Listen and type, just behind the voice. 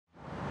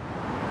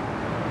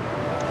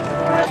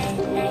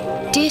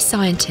Dear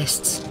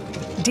scientists,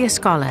 Dear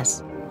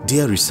scholars,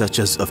 Dear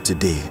researchers of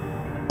today,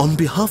 on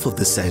behalf of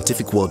the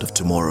scientific world of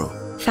tomorrow,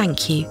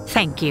 thank you.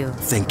 thank you.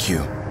 thank you.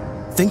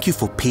 Thank you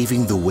for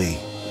paving the way,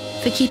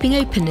 For keeping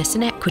openness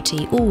and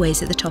equity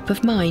always at the top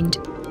of mind.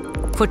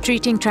 For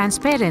treating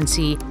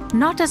transparency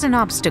not as an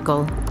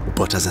obstacle,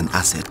 but as an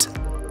asset.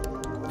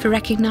 For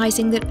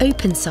recognizing that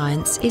open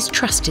science is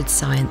trusted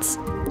science,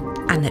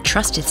 and that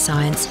trusted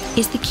science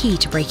is the key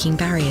to breaking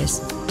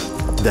barriers.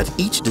 That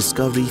each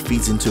discovery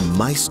feeds into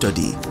my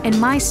study in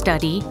my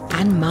study,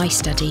 And my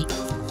study,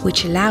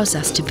 which allows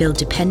us to build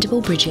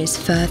dependable bridges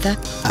further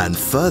and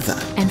further.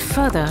 and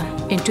further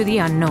into the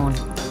unknown.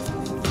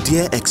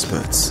 Dear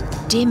experts,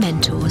 Dear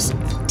mentors,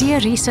 Dear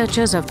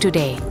researchers of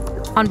today,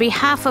 on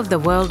behalf of the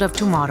world of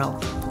tomorrow,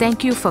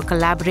 thank you for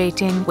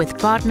collaborating with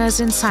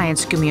partners in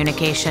science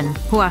communication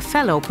who are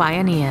fellow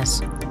pioneers.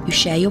 who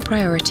share your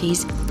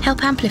priorities,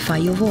 help amplify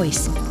your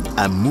voice.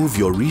 and move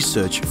your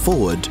research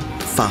forward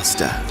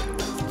faster.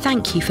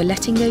 Thank you for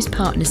letting those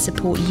partners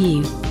support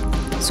you.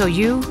 So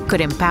you could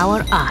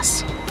empower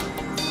us.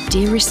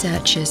 Dear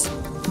researchers,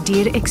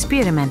 Dear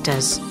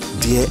experimenters,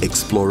 Dear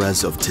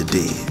explorers of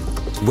today,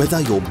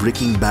 whether you're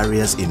breaking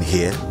barriers in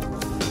here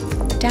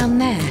down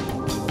there,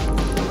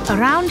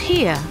 around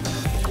here,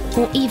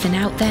 or even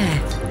out there,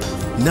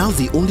 now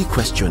the only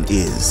question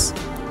is,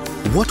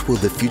 what will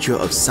the future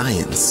of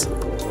science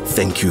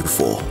thank you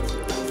for?